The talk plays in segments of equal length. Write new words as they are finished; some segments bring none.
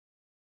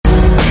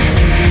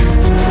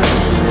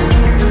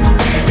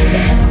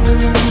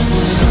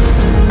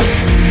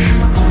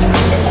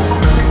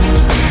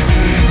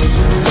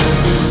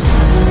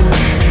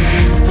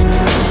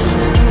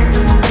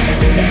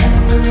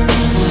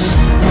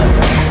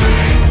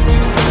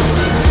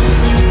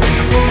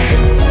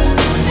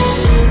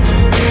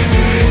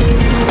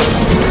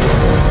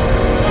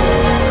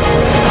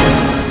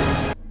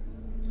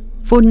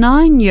For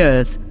 9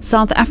 years,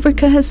 South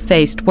Africa has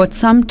faced what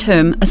some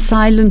term a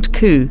silent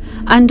coup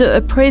under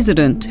a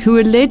president who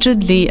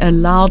allegedly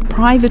allowed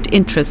private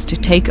interests to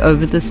take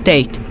over the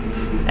state.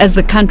 As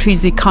the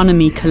country's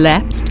economy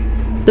collapsed,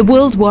 the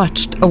world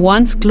watched a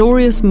once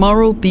glorious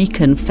moral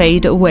beacon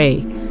fade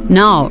away.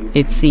 Now,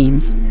 it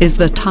seems, is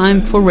the time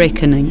for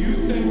reckoning.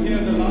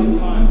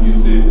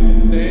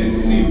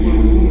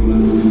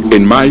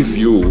 In my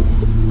view,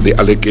 the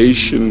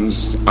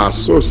allegations are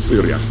so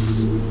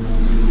serious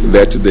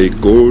that they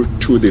go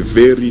to the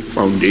very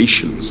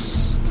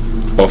foundations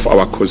of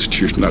our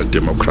constitutional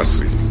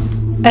democracy.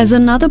 As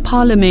another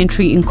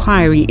parliamentary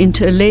inquiry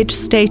into alleged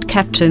state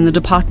capture in the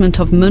Department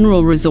of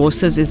Mineral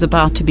Resources is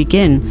about to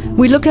begin,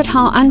 we look at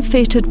how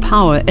unfettered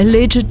power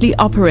allegedly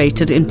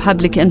operated in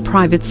public and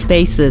private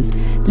spaces,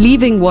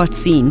 leaving what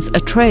seems a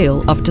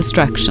trail of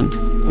destruction.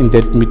 In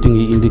that meeting,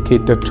 he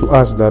indicated to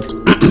us that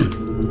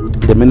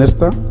the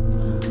minister,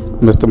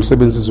 Mr.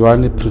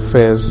 Msebenzi,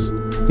 prefers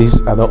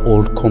his other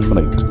old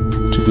comrade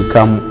to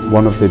become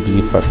one of the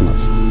BE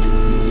partners.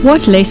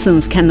 What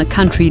lessons can the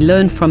country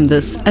learn from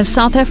this as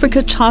South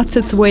Africa charts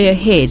its way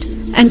ahead?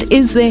 And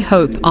is there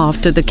hope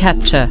after the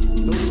capture?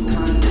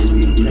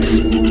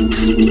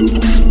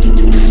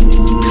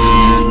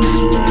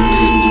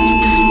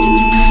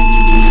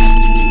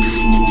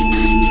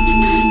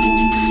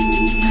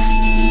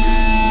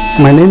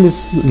 My name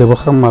is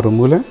Lebogang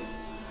Marumule,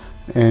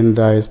 and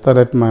I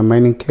started my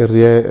mining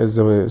career as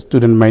a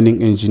student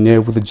mining engineer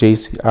with the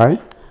JCI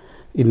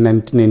in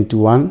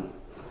 1991.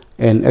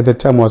 And at the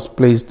time I was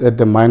placed at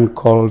the mine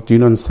called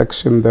Union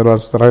Section that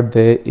was right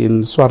there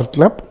in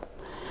Swartklap.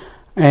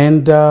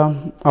 And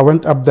I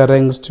went up the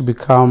ranks to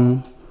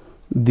become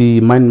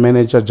the mine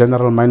manager,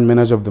 general mine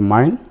manager of the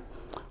mine.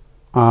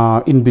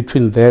 In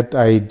between that,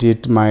 I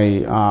did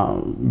my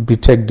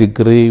BTech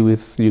degree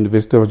with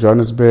University of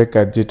Johannesburg.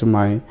 I did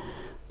my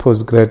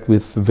postgrad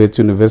with Wits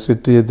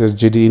University, the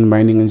GD in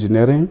mining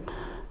engineering.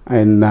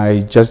 And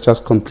I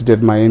just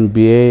completed my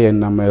MBA,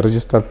 and I'm a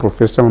registered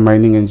professional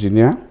mining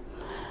engineer.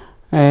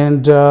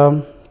 And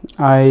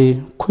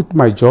I quit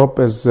my job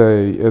as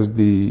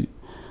the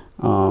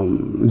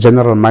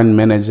general mine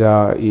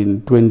manager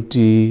in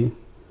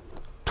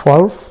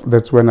 2012.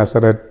 That's when I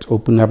started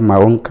opening up my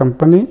own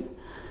company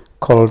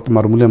called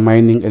Marumule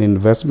Mining and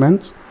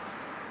Investments.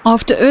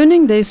 After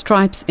earning their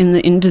stripes in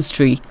the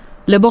industry,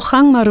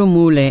 Lebogang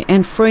Marumule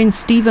and friend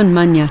Stephen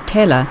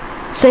Manyathela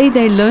say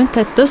they learnt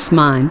that this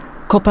mine,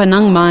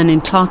 Kopanang Mine in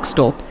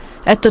Klerksdorp,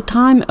 at the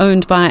time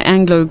owned by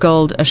Anglo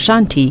Gold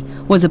Ashanti,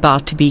 was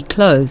about to be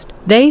closed.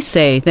 They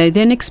say they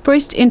then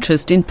expressed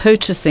interest in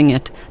purchasing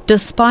it,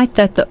 despite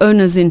that the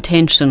owner's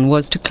intention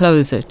was to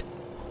close it.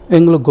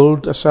 Anglo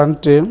Gold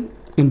Ashanti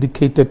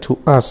indicated to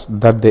us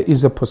that there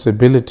is a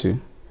possibility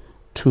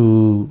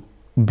to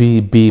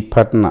be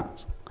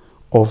partners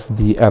of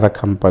the other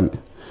company.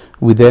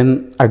 We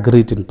then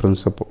agreed in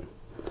principle.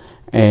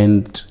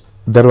 And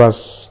that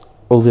was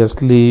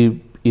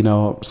obviously,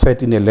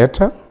 set in a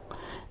letter.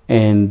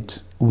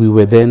 And we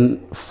were then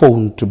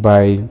phoned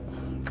by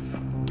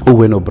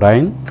Owen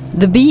O'Brien.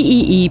 The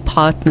BEE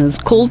partners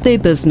called their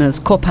business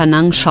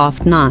Kopanang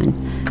Shaft 9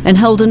 and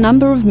held a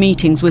number of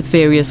meetings with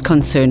various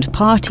concerned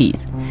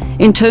parties.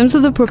 In terms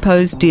of the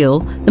proposed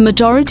deal, the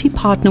majority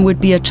partner would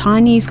be a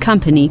Chinese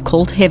company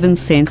called Heaven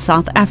Sent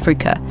South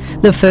Africa.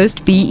 The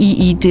first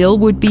BEE deal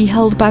would be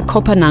held by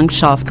Kopanang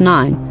Shaft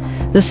 9.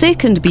 The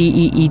second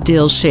BEE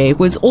deal share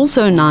was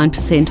also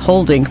 9%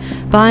 holding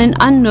by an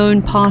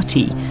unknown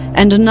party,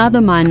 and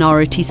another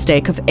minority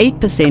stake of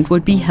 8%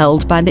 would be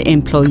held by the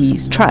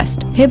Employees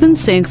Trust. Heaven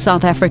Sent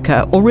South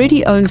Africa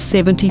already owns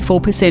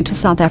 74% of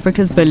South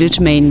Africa's Village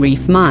Main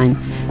Reef mine,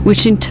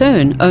 which in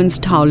turn owns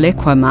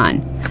Taulekwa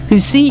mine,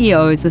 whose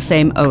CEO is the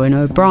same Owen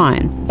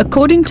O'Brien.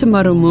 According to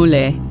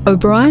Marumule,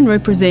 O'Brien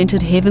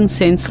represented Heaven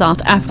Sent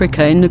South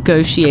Africa in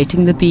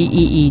negotiating the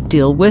BEE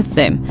deal with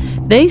them.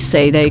 They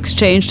say they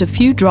exchanged a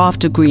few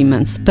draft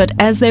agreements, but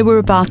as they were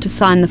about to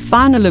sign the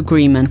final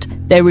agreement,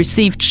 they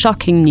received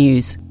shocking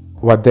news.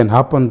 What then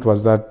happened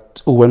was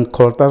that Owen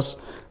called us,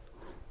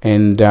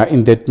 and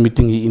in that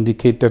meeting he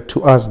indicated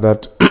to us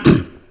that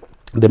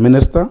the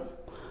minister,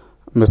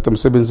 Mr.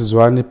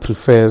 Msebenzi,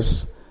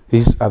 prefers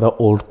his other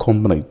old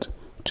comrade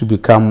to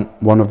become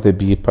one of the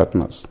BE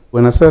partners.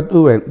 When I said,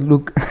 Owen,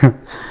 look,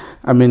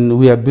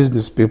 we are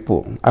business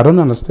people. I don't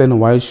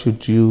understand why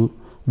should you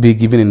be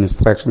given an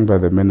instruction by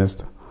the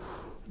minister.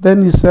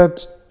 Then he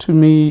said to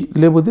me,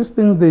 Lebo, these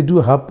things, they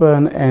do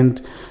happen,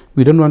 and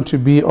we don't want to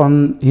be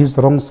on his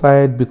wrong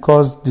side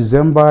because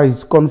December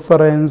is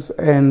conference,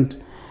 and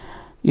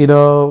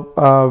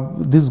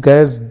these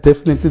guys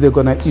definitely they're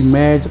gonna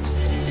emerge.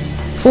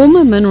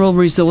 Former Mineral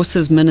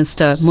Resources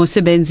Minister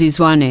Msebenzi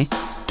Zwane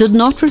did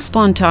not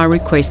respond to our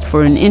request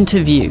for an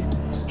interview.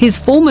 His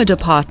former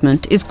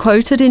department is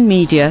quoted in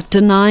media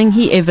denying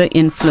he ever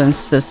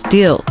influenced this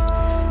deal.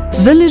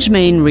 Village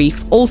Main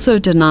Reef also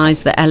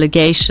denies the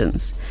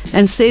allegations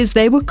and says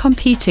they were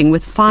competing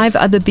with 5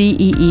 other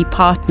BEE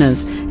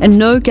partners and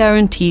no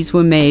guarantees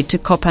were made to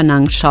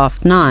Kopanang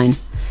Shaft 9.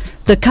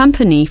 The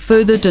company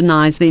further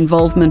denies the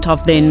involvement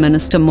of then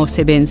Minister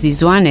Mosebenzi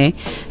Zwane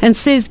and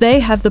says they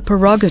have the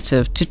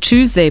prerogative to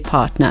choose their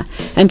partner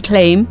and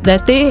claim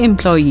that their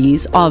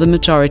employees are the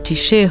majority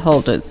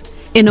shareholders.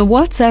 In a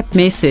WhatsApp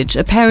message,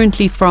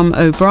 apparently from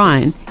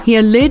O'Brien, he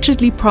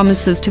allegedly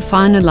promises to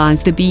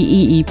finalize the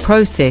BEE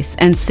process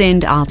and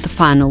send out the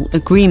final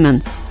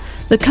agreements.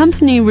 The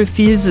company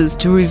refuses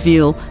to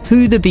reveal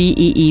who the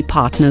BEE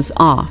partners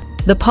are.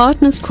 The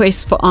partners'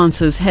 quest for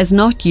answers has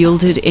not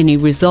yielded any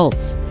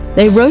results.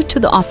 They wrote to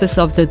the office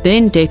of the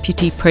then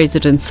Deputy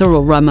President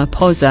Cyril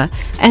Ramaphosa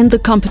and the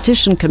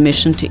Competition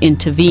Commission to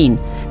intervene.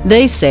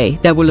 They say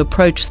they will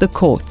approach the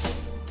courts.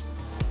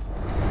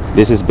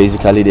 This is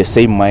basically the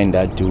same mine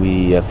that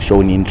we have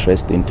shown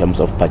interest in terms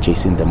of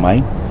purchasing the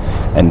mine.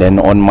 And then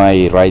on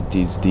my right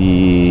is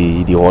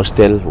the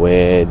hostel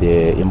where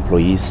the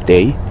employees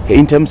stay.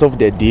 In terms of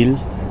the deal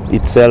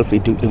itself,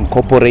 it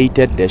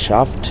incorporated the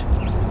shaft,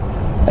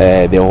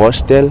 the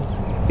hostel,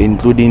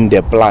 including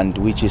the plant,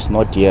 which is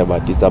not here,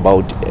 but it's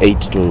about 8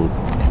 to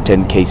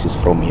 10 cases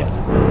from here.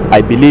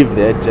 I believe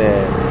that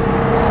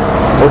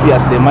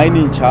obviously the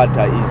mining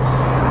charter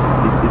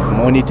it's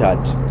monitored,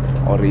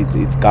 or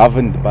it's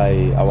governed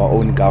by our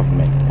own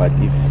government. But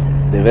if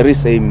the very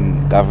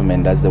same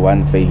government that's the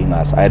one failing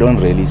us, I don't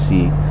really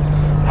see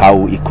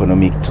how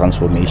economic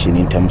transformation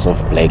in terms of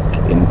black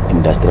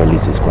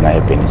industrialists is going to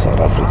happen in South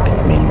Africa.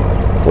 I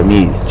mean, for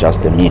me, it's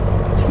just a myth.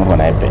 It's not going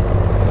to happen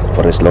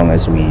for as long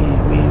as we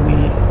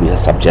are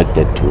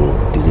subjected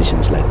to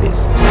decisions like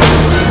this.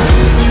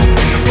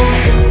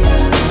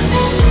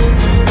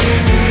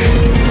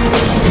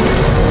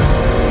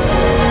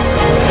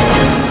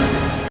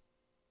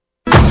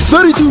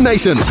 32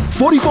 nations,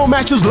 44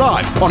 matches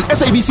live on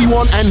SABC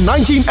 1 and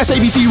 19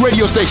 SABC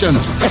radio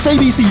stations.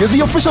 SABC is the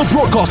official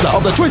broadcaster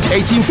of the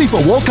 2018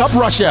 FIFA World Cup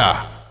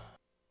Russia.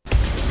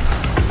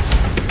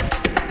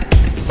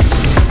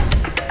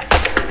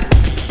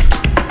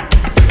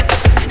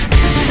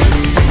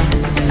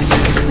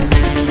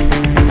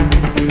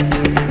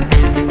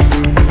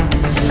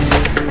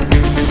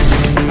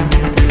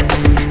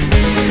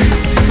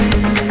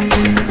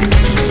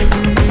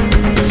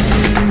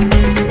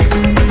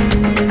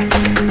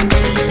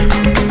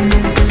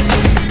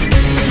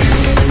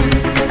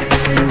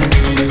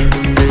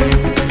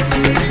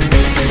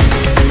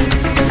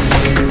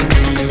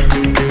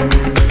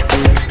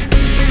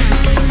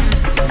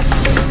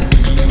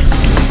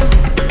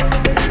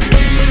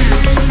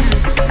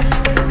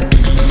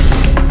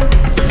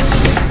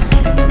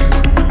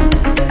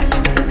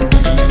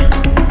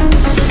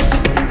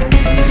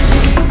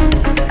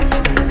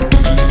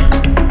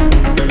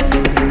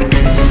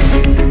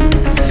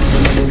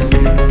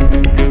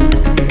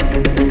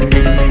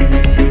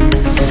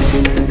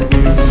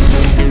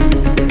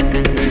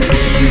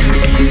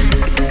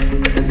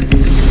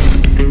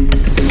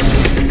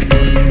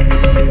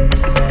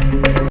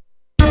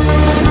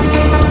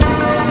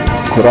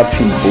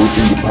 Corruption both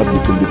in the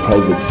public and the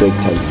private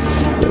sectors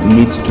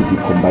needs to be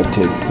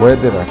combated. Where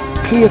there are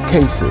clear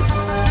cases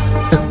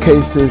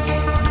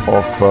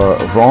of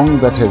wrong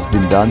that has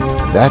been done,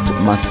 that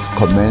must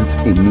commence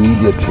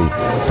immediately.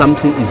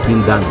 Something is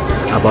being done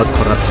about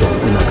corruption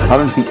in our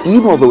country. Currency,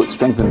 even although it's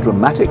strengthened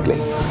dramatically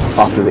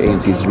after the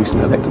ANC's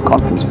recent electoral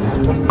conference,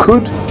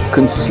 could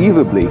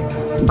conceivably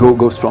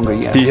go stronger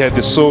yet. He had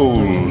a soul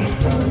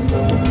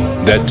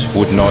that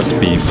would not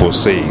be for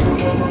sale.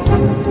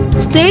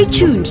 Stay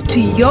tuned to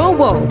Your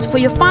World for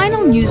your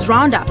final news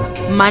roundup,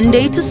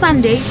 Monday to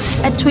Sunday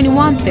at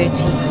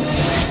 21:30.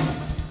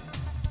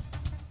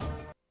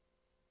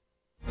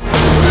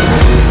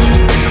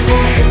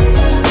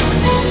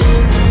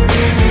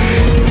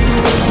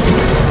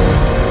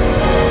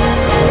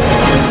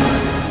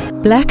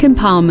 Black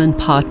empowerment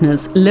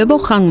partners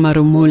Lebogang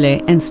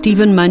Marumule and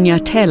Stephen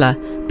Manyatela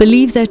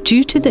believe that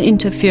due to the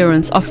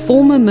interference of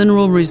former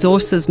Mineral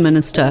Resources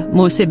Minister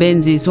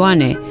Mosebenzi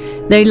Zwane,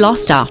 they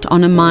lost out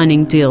on a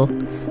mining deal.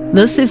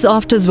 This is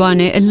after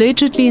Zwane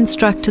allegedly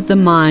instructed the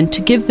mine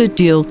to give the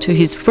deal to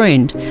his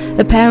friend,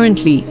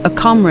 apparently a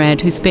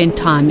comrade who spent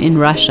time in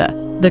Russia.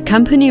 The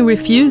company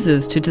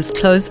refuses to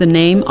disclose the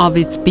name of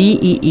its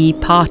BEE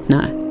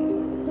partner.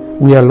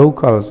 We are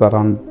locals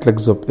around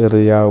Klerksdorp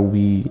area.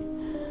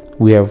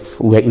 We are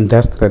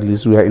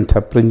industrialists, we are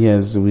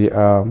entrepreneurs,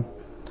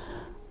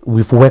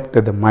 we've worked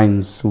at the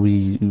mines,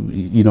 we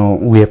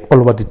have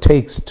all what it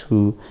takes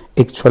to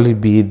actually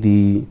be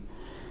the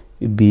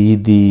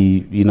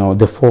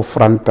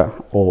forefront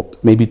or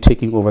maybe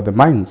taking over the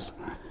mines.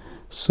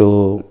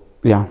 So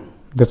yeah,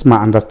 that's my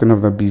understanding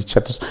of the BEE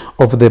charters,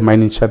 of the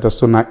mining charter.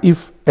 So now,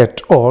 if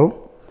at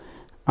all,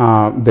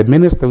 the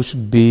minister who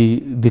should be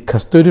the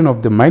custodian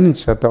of the mining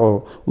charter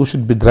or who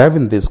should be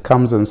driving this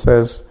comes and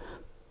says,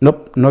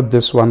 nope, not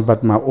this one,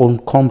 but my own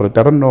comrade.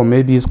 I don't know,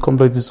 maybe his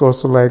comrade is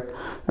also like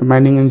a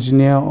mining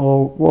engineer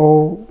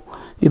or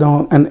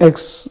an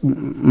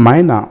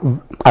ex-miner.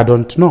 I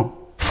don't know.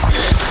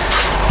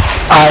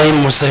 I,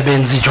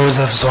 Mosebenzi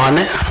Joseph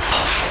Zwane,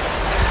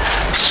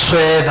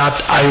 swear that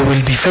I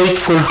will be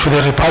faithful to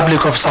the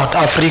Republic of South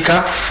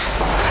Africa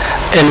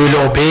and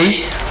will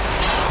obey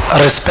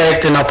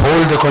respect and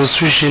uphold the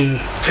Constitution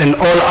and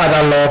all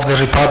other law of the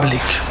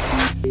Republic.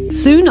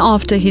 Soon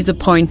after his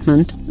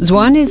appointment,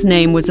 Zwane's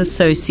name was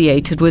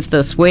associated with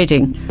this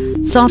wedding.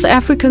 South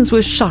Africans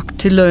were shocked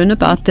to learn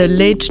about the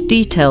alleged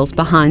details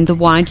behind the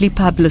widely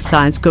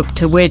publicized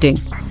Gupta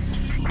wedding.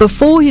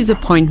 Before his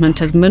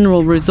appointment as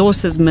Mineral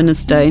Resources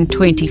Minister in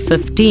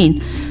 2015,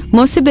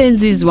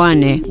 Mosebenzi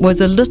Zwane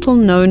was a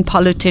little-known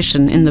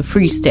politician in the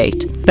Free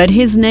State, but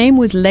his name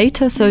was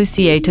later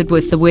associated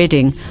with the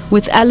wedding,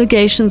 with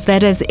allegations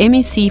that as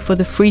MEC for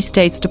the Free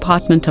State's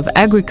Department of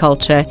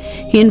Agriculture,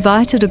 he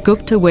invited a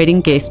Gupta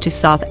wedding guest to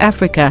South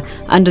Africa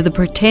under the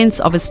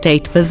pretense of a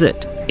state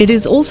visit. It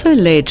is also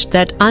alleged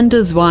that under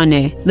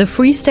Zwane, the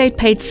Free State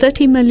paid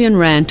 30 million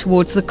rand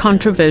towards the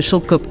controversial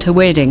Gupta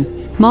wedding.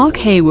 Mark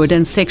Haywood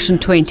and Section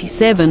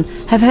 27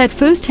 have had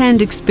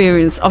first-hand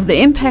experience of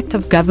the impact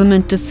of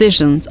government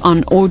decisions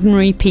on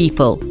ordinary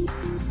people.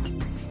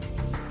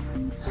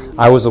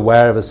 I was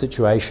aware of a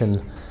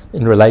situation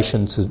in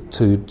relation to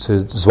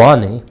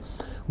Zwane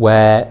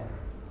where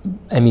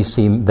then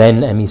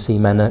MEC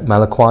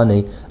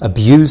Malakwani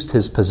abused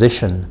his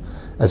position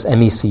as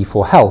MEC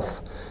for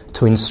Health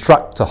to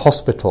instruct a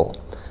hospital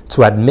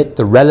to admit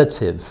the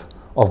relative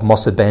of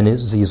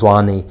Mosebenzi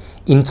Zwane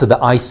into the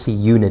IC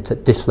unit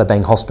at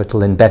Ditlabeng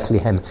Hospital in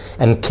Bethlehem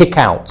and kick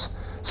out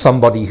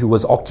somebody who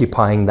was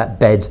occupying that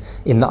bed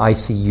in the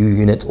ICU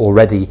unit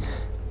already,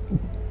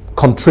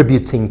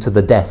 contributing to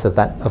the death of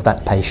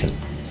that patient.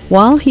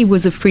 While he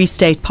was a Free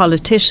State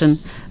politician,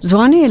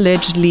 Zwane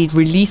allegedly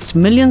released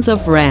millions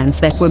of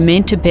rands that were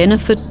meant to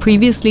benefit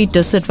previously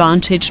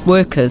disadvantaged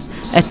workers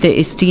at the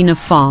Estina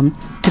farm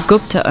to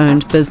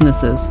Gupta-owned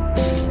businesses.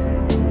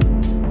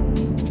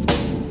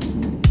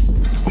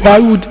 Why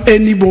would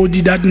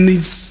anybody that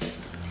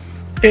needs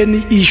any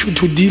issue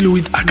to deal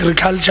with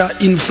agriculture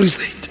in Free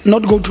State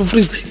not go to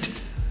Free State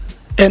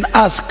and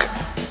ask?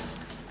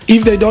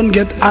 If they don't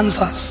get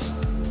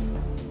answers,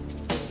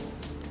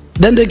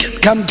 then they can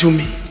come to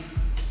me.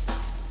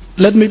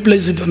 Let me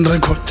place it on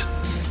record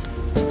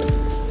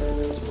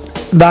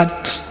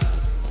that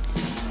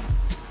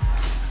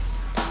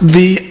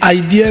the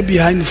idea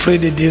behind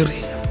Fred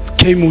Dairy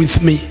came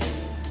with me,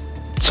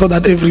 so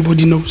that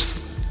everybody knows.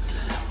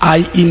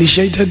 I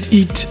initiated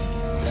it.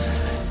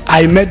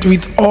 I met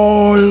with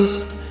all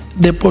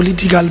the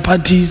political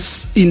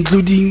parties,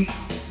 including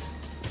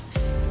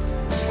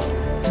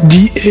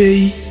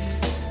DA.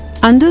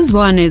 Under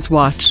Zwane's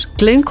watch,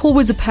 Glencore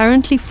was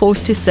apparently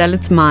forced to sell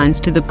its mines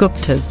to the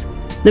Guptas.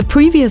 The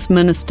previous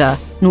minister,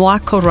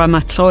 Nwako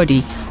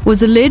Ramatlodi,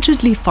 was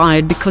allegedly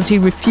fired because he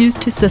refused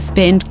to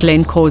suspend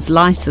Glencore's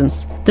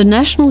license. The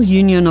National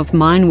Union of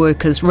Mine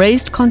Workers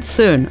raised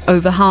concern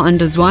over how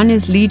under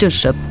Zwane's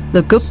leadership,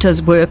 the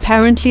Guptas were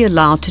apparently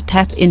allowed to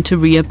tap into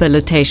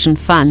rehabilitation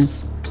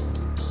funds.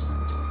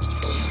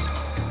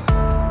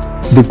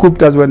 The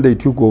Guptas, when they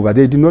took over,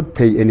 they did not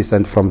pay any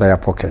cent from their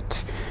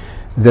pocket.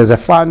 There's a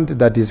fund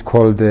that is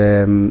called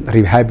the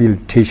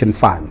Rehabilitation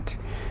Fund,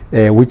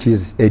 which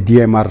is a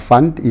DMR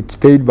fund. It's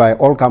paid by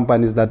all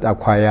companies that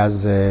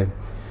acquires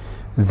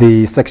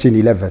the Section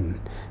 11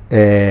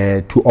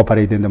 to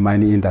operate in the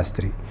mining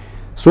industry.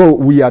 So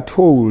we are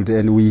told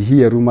and we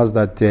hear rumors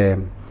that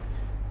the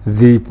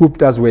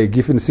Guptas were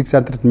given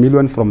 600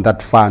 million from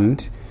that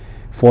fund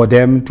for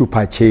them to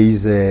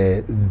purchase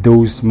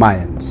those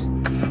mines.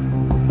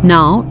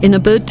 Now, in a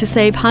bid to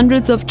save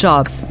hundreds of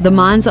jobs, the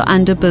mines are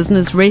under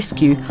business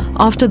rescue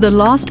after the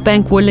last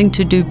bank willing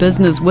to do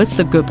business with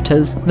the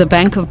Guptas, the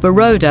Bank of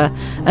Baroda,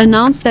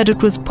 announced that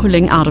it was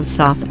pulling out of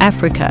South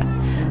Africa.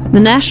 The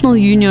National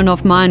Union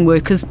of Mine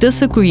Workers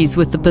disagrees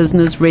with the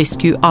business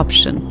rescue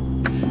option.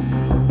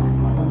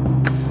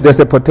 There's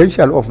a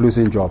potential of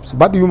losing jobs,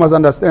 but you must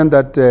understand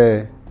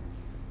that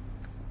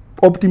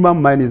Optimum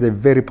Mine is a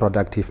very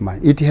productive mine.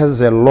 It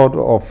has a lot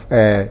of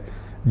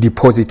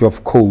deposit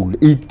of coal.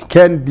 It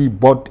can be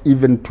bought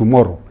even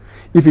tomorrow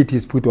if it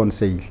is put on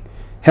sale.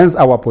 Hence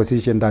our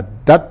position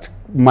that that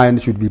mine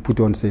should be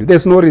put on sale.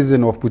 There's no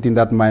reason of putting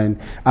that mine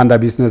under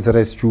business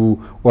rescue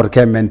or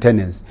care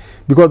maintenance,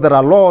 because there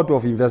are a lot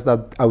of investors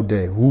out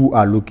there who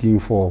are looking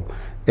for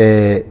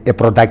a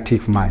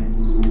productive mine.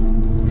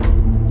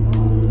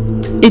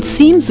 It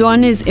seems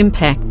Zwane's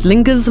impact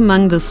lingers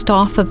among the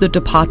staff of the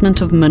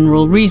Department of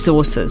Mineral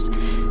Resources.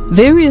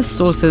 Various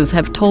sources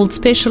have told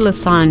Special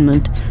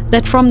Assignment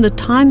that from the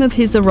time of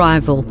his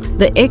arrival,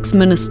 the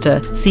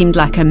ex-minister seemed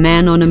like a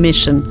man on a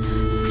mission.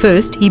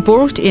 First, he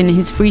brought in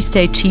his Free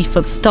State Chief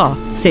of Staff,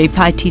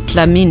 Seipati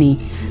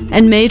Tlamini,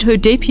 and made her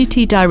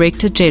Deputy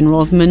Director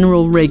General of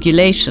Mineral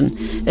Regulation,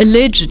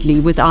 allegedly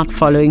without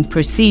following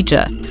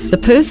procedure. The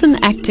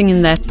person acting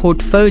in that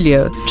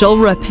portfolio, Joel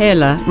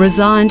Rapela,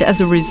 resigned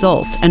as a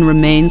result and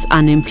remains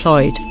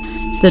unemployed.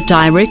 The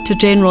Director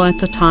General at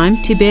the time,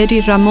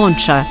 Tiberi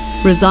Ramoncha,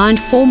 resigned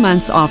 4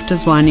 months after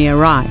Zwane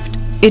arrived.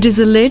 It is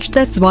alleged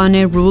that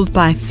Zwane ruled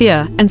by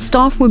fear and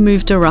staff were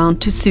moved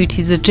around to suit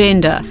his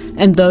agenda,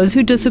 and those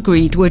who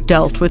disagreed were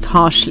dealt with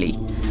harshly.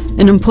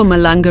 An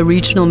Mpumalanga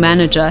regional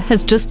manager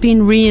has just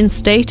been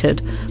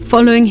reinstated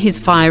following his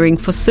firing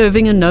for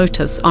serving a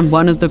notice on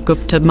one of the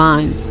Gupta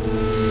mines.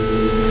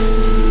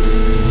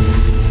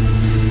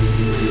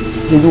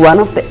 He's one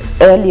of the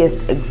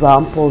earliest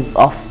examples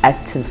of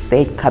active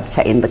state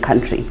capture in the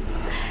country.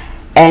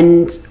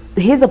 And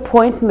his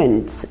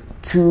appointment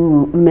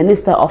to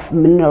Minister of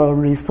Mineral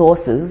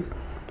Resources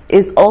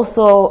is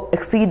also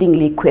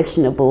exceedingly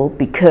questionable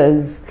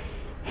because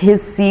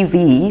his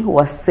CV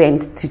was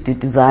sent to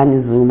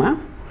Duduzane Zuma,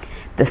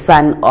 the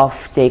son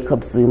of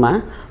Jacob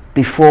Zuma,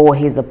 before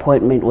his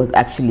appointment was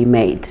actually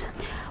made.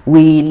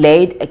 We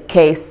laid a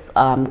case,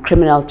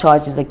 criminal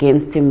charges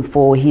against him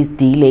for his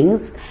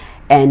dealings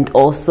and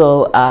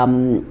also,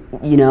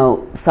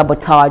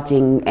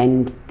 sabotaging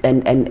and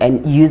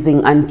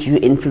using undue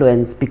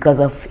influence because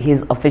of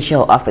his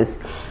official office.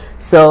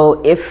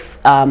 So if,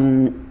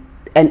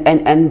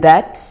 and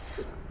that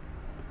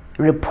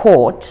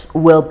report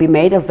will be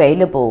made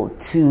available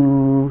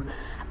to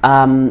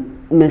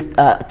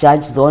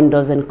Judge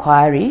Zondo's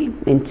inquiry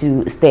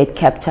into state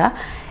capture.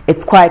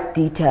 It's quite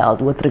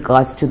detailed with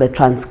regards to the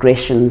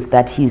transgressions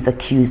that he's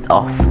accused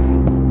of.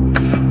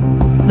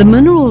 The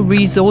Mineral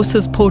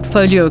Resources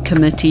Portfolio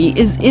Committee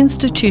is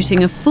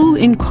instituting a full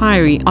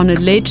inquiry on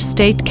alleged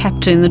state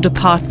capture in the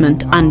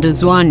department under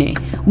Zwane,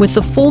 with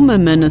the former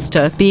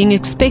minister being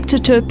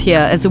expected to appear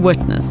as a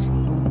witness.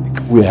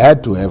 We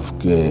had to have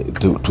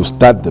to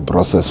start the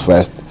process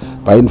first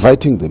by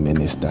inviting the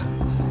minister,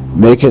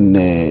 making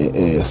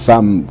get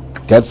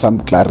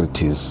some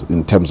clarities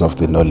in terms of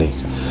the knowledge.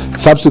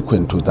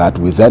 Subsequent to that,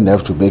 we then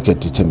have to make a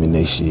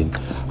determination,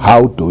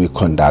 how do we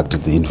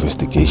conduct the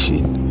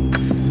investigation?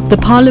 The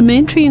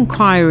parliamentary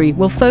inquiry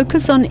will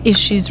focus on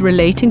issues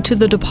relating to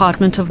the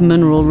Department of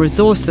Mineral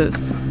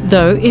Resources,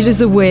 though it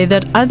is aware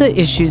that other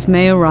issues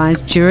may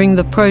arise during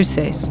the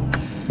process.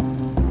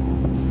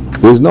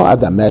 There is no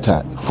other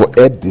matter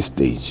at this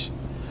stage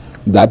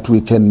that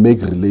we can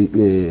make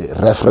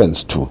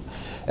reference to,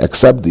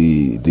 except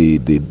the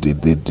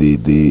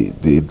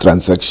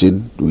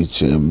transaction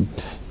which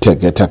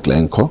Tegeta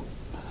Glencoe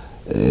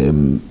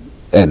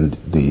and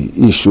the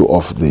issue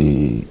of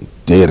the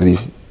dairy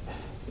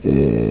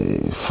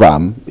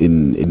farm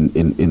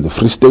in the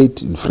Free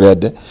State, in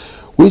Vrede,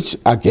 which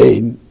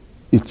again,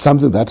 it's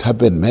something that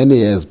happened many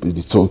years.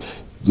 So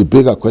the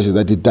bigger question is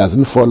that it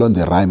doesn't fall on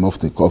the rhyme of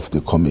the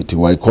committee.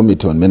 Why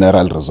Committee on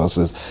Mineral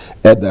Resources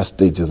at that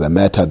stage is a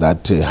matter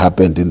that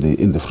happened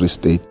in the Free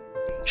State.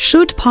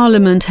 Should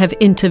Parliament have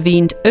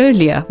intervened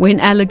earlier when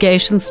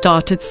allegations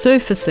started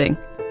surfacing?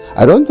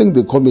 I don't think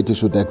the committee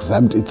should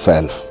exempt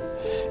itself.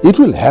 It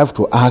will have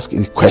to ask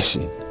a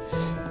question.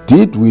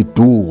 Did we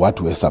do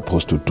what we're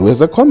supposed to do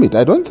as a committee?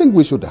 I don't think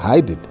we should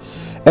hide it.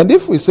 And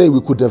if we say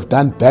we could have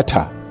done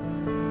better,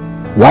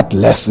 what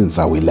lessons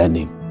are we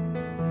learning?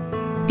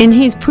 In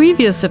his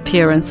previous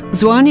appearance,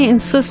 Zwane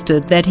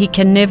insisted that he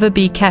can never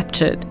be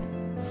captured.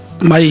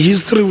 My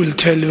history will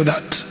tell you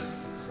that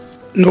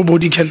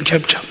nobody can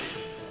capture me.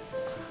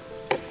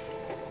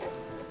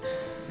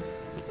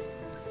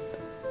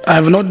 I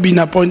have not been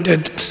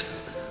appointed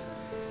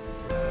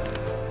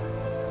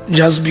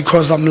just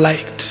because I'm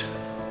liked.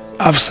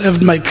 I've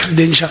served my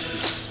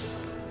credentials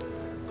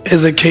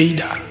as a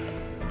cadre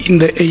in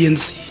the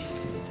ANC.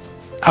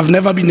 I've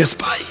never been a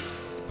spy,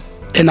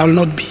 and I'll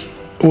not be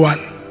one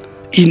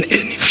in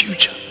any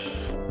future.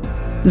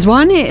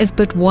 Zwane is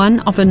but one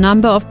of a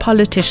number of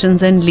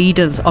politicians and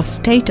leaders of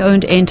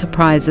state-owned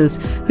enterprises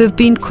who have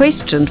been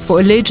questioned for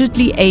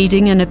allegedly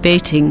aiding and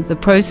abetting the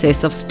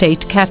process of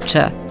state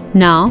capture.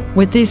 Now,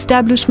 with the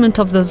establishment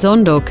of the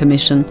Zondo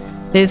Commission,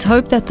 there's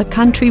hope that the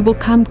country will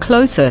come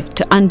closer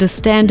to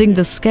understanding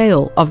the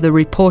scale of the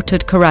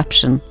reported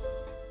corruption.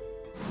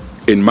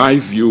 In my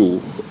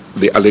view,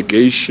 the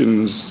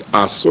allegations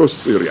are so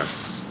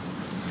serious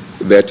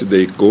that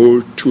they go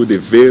to the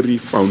very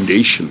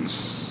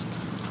foundations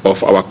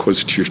of our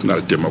constitutional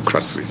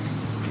democracy.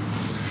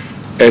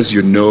 As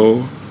you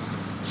know,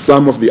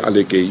 some of the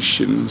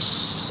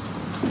allegations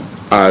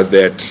are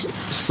that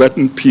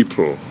certain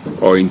people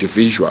or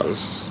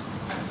individuals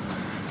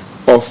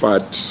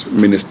offered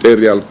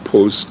ministerial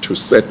posts to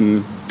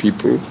certain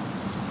people,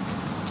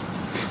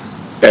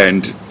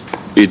 and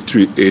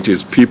it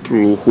is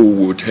people who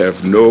would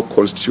have no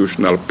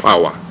constitutional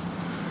power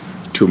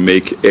to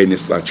make any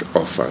such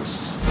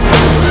offers.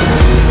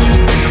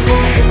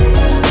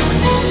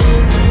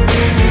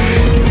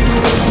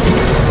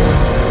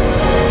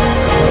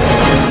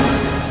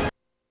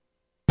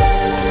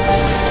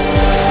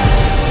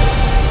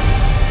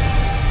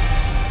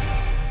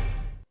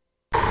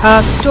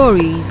 Our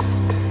stories.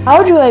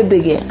 How do I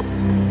begin?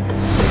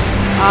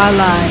 Our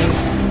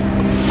lives.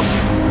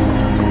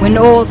 When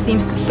all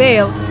seems to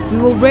fail, we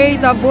will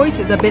raise our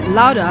voices a bit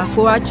louder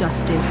for our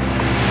justice.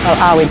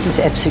 I went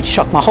into absolute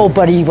shock. My whole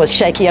body was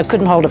shaky. I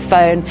couldn't hold a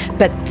phone,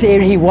 but there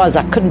he was.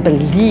 I couldn't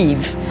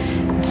believe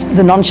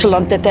the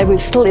nonchalance that they were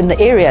still in the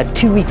area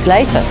 2 weeks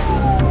later.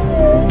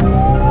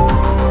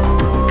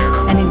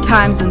 And in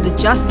times when the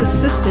justice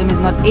system is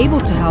not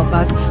able to help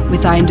us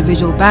with our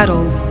individual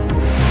battles,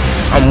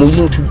 I'm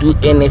willing to do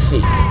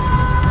anything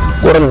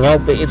gore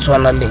nyaope e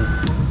tshwana le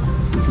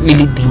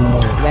dimo.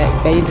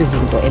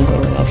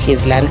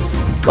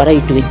 What are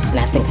you doing?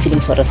 Nothing. Feeling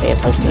sorry for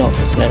yourself? No,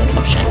 it's not an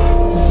option.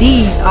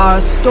 These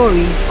are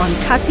stories on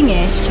Cutting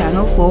Edge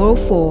Channel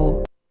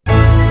 404.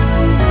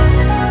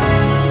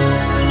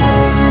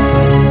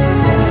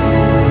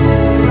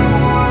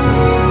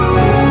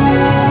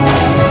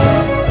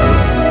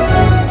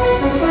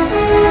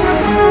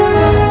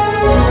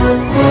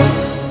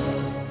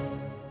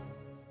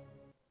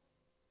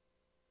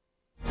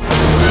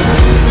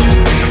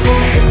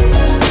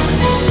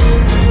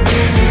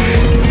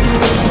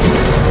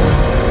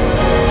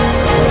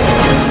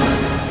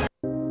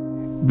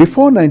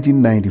 Before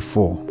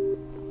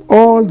 1994,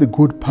 all the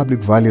good public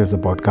values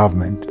about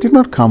government did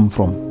not come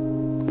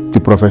from the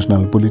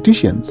professional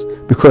politicians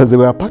because they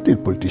were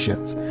apartheid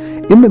politicians.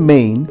 In the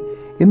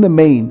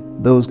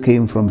main, those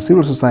came from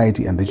civil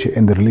society and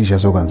the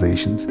religious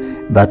organizations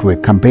that were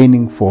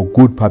campaigning for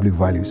good public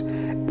values.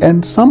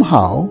 And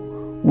somehow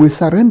we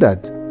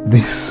surrendered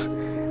this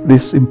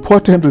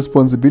important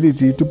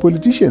responsibility to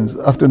politicians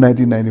after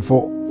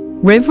 1994.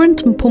 Reverend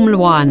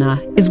Mpumlwana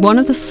is one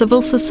of the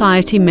civil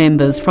society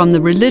members from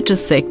the religious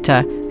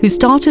sector who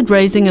started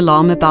raising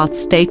alarm about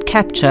state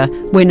capture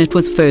when it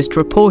was first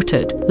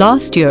reported.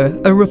 Last year,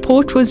 a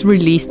report was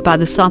released by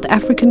the South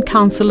African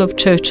Council of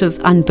Churches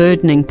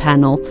Unburdening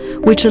Panel,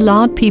 which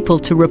allowed people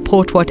to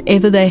report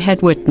whatever they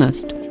had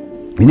witnessed.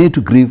 We need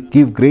to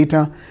give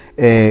greater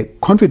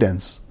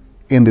confidence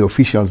in the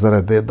officials that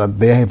are there, that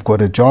they have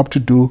got a job to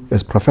do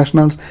as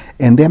professionals,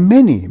 and there are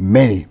many,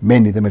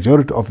 the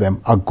majority of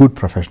them are good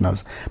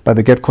professionals, but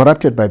they get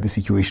corrupted by the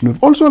situation.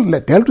 We've also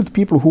dealt with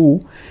people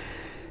who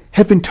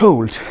have been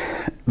told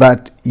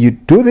that you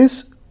do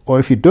this, or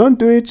if you don't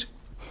do it,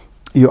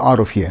 you're out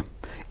of here.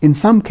 In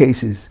some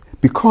cases,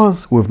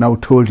 because we've now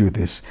told you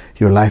this,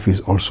 your life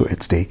is also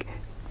at stake.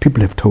 People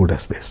have told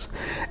us this.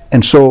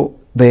 And so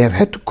they have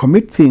had to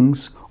commit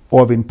things,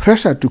 or been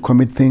pressured to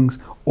commit things,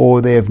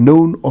 or they have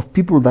known of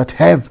people that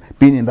have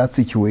been in that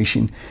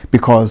situation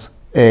because,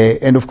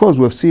 and of course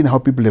we've seen how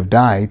people have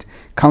died.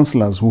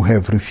 Councillors who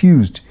have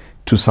refused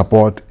to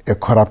support a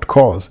corrupt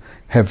cause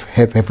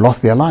have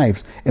lost their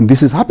lives, and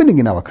this is happening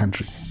in our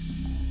country.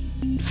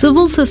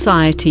 Civil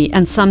society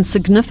and some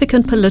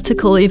significant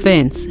political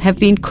events have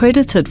been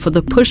credited for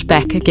the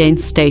pushback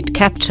against state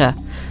capture.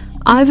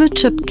 Ivor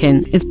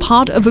Chipkin is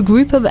part of a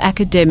group of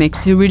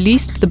academics who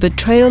released the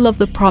Betrayal of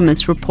the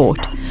Promise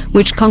report,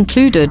 which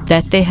concluded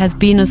that there has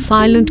been a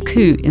silent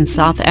coup in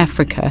South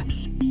Africa.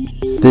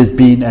 There's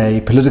been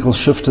a political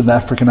shift in the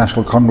African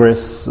National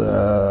Congress.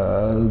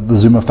 The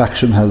Zuma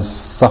faction has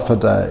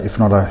suffered, if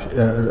not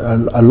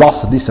a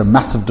loss, at least a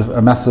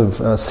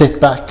massive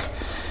setback.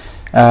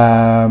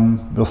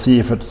 We'll see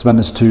if it's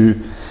managed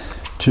to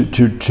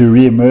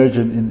re-emerge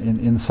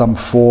in some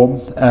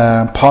form.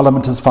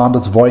 Parliament has found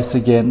its voice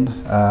again.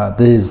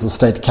 There's the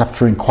state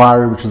capture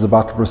inquiry which is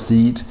about to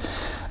proceed.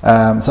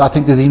 So I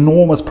think there's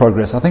enormous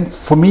progress. I think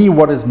for me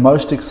what is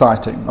most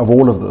exciting of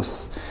all of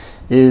this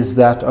is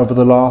that over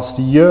the last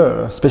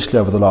year, especially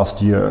over the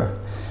last year,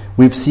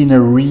 we've seen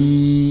a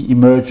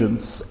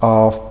re-emergence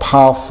of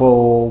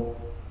powerful,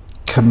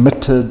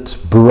 committed,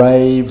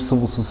 brave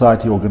civil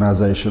society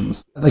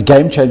organizations. The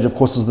game changer, of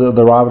course, is the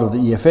arrival of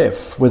the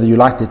EFF. Whether you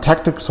like their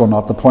tactics or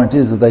not, the point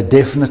is that they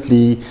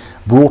definitely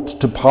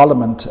brought to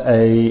Parliament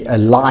a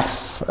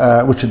life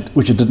which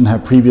it didn't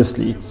have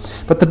previously.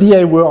 But the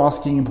DA were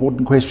asking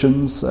important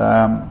questions.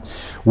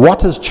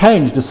 What has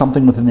changed is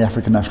something within the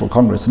African National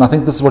Congress. And I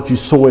think this is what you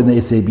saw in the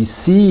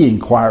SABC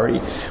inquiry,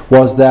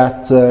 was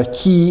that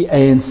key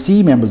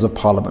ANC members of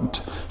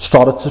Parliament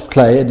started to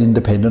play an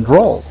independent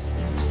role.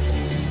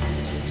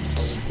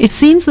 It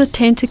seems the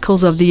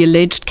tentacles of the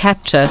alleged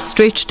capture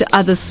stretch to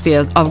other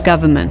spheres of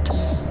government.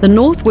 The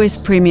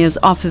Northwest Premier's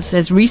office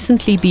has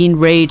recently been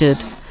raided.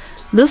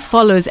 This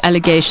follows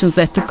allegations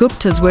that the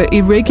Guptas were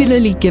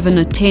irregularly given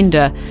a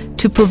tender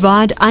to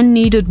provide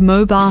unneeded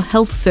mobile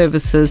health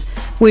services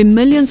where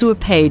millions were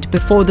paid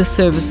before the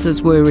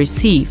services were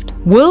received.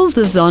 Will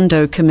the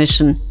Zondo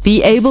Commission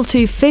be able to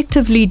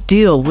effectively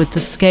deal with the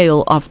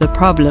scale of the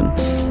problem?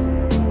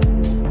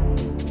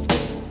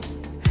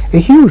 A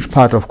huge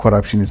part of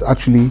corruption is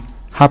actually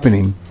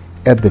happening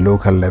at the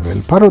local level,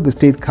 part of the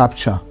state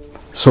capture,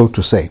 so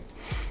to say.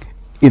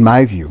 In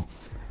my view,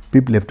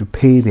 people have to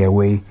pay their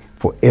way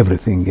for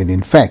everything, and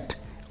in fact,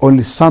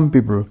 only some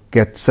people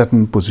get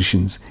certain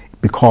positions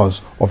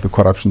because of the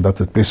corruption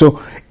that's at play.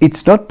 So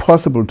it's not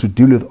possible to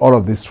deal with all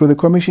of this through the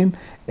Commission.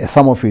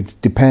 Some of it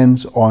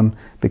depends on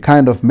the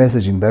kind of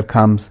messaging that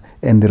comes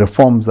and the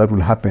reforms that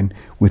will happen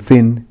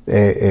within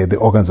the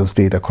organs of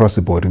state across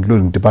the board,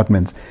 including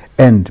departments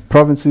and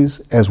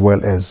provinces as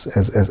well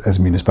as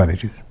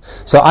municipalities.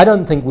 So I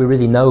don't think we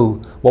really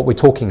know what we're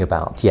talking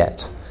about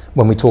yet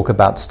when we talk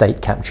about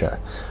state capture.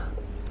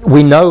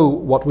 We know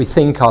what we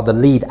think are the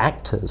lead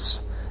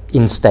actors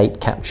in state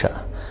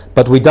capture,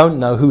 but we don't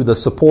know who the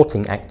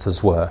supporting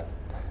actors were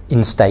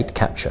in state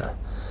capture.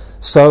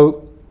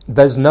 So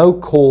there's no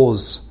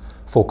cause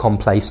for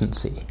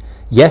complacency.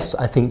 Yes,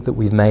 I think that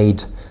we've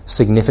made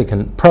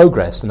significant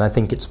progress, and I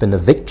think it's been a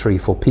victory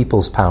for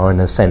people's power in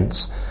a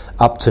sense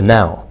up to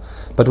now.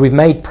 But we've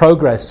made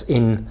progress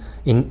in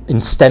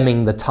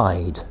stemming the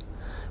tide.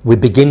 We're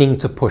beginning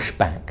to push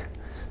back,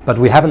 but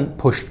we haven't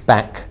pushed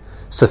back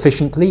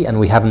sufficiently, and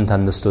we haven't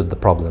understood the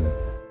problem.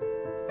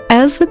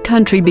 As the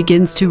country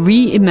begins to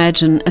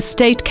reimagine a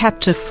state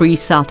capture-free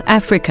South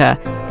Africa,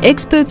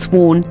 experts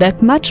warn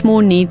that much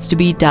more needs to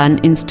be done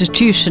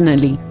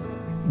institutionally.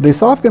 The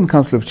South African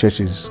Council of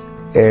Churches,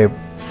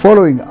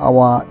 following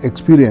our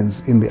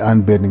experience in the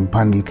unburdening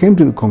panel, came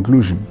to the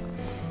conclusion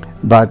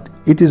that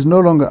it is no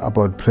longer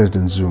about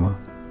President Zuma.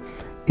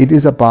 It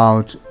is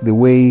about the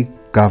way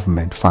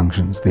government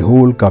functions. The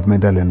whole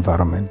governmental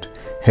environment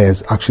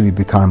has actually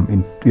become,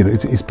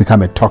 it's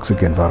become a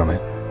toxic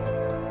environment.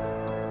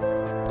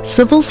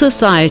 Civil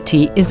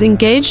society is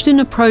engaged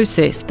in a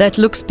process that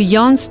looks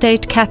beyond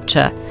state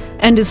capture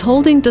and is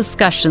holding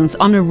discussions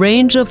on a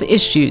range of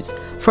issues,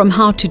 from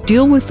how to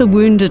deal with the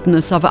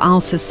woundedness of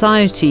our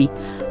society,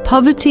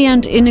 poverty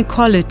and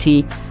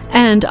inequality,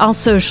 and our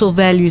social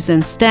values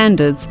and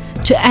standards,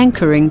 to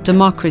anchoring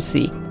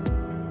democracy.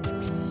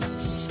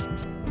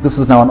 This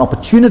is now an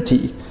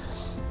opportunity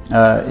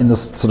in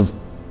this sort of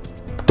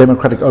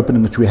democratic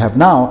opening which we have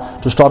now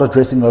to start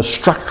addressing those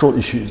structural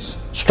issues,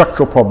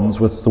 structural problems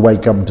with the way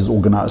government is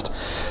organized.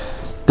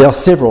 There are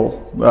several,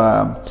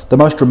 the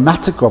most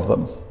dramatic of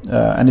them,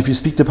 and if you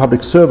speak to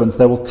public servants,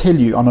 they will tell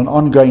you on an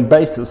ongoing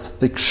basis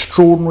the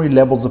extraordinary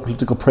levels of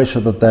political pressure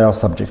that they are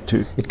subject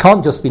to. It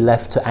can't just be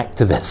left to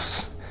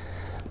activists.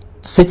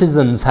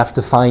 Citizens have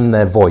to find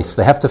their voice,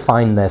 they have to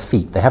find their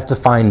feet, they have to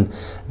find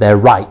their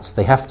rights,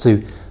 they have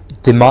to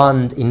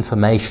demand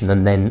information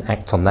and then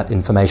act on that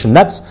information.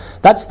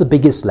 That's the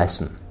biggest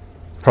lesson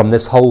from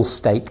this whole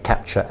state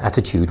capture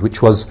attitude,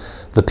 which was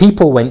the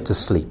people went to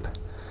sleep.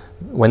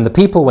 When the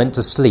people went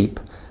to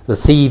sleep, the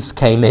thieves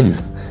came in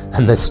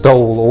and they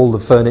stole all the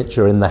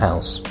furniture in the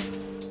house.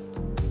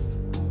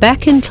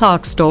 Back in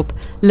Klerksdorp,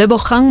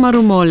 Lebogang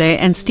Marumole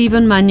and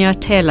Stephen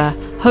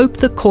Manyatela hope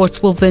the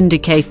courts will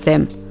vindicate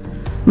them.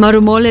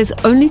 Marumole's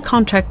only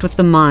contract with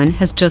the mine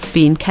has just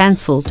been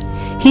cancelled.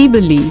 He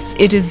believes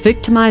it is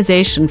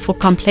victimization for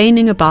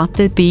complaining about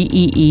the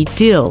BEE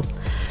deal.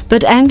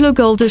 But Anglo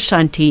Gold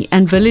Ashanti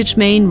and Village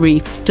Main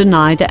Reef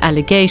deny the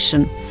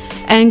allegation.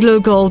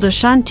 Anglo Gold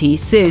Ashanti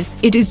says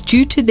it is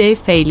due to their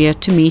failure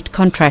to meet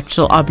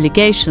contractual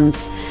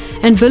obligations,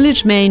 and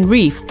Village Main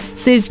Reef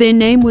says their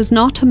name was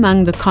not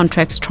among the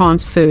contracts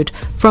transferred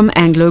from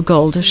Anglo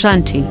Gold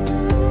Ashanti.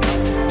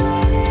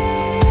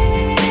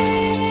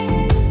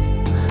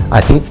 I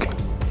think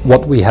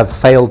what we have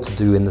failed to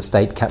do in the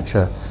state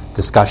capture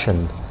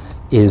discussion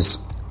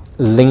is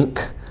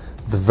link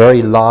the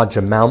very large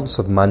amounts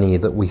of money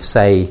that we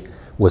say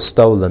were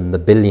stolen, the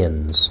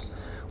billions,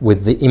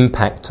 with the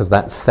impact of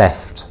that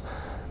theft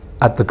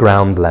at the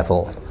ground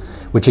level,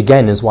 which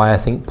again is why I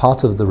think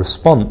part of the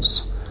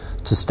response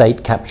to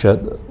state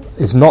capture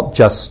is not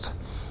just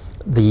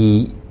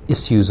the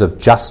issues of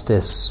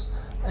justice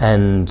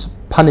and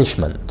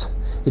punishment,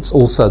 it's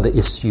also the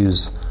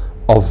issues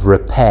of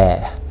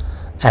repair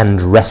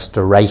and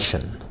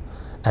restoration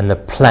and a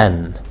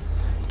plan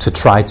to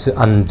try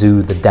to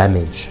undo the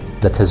damage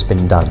that has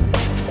been done.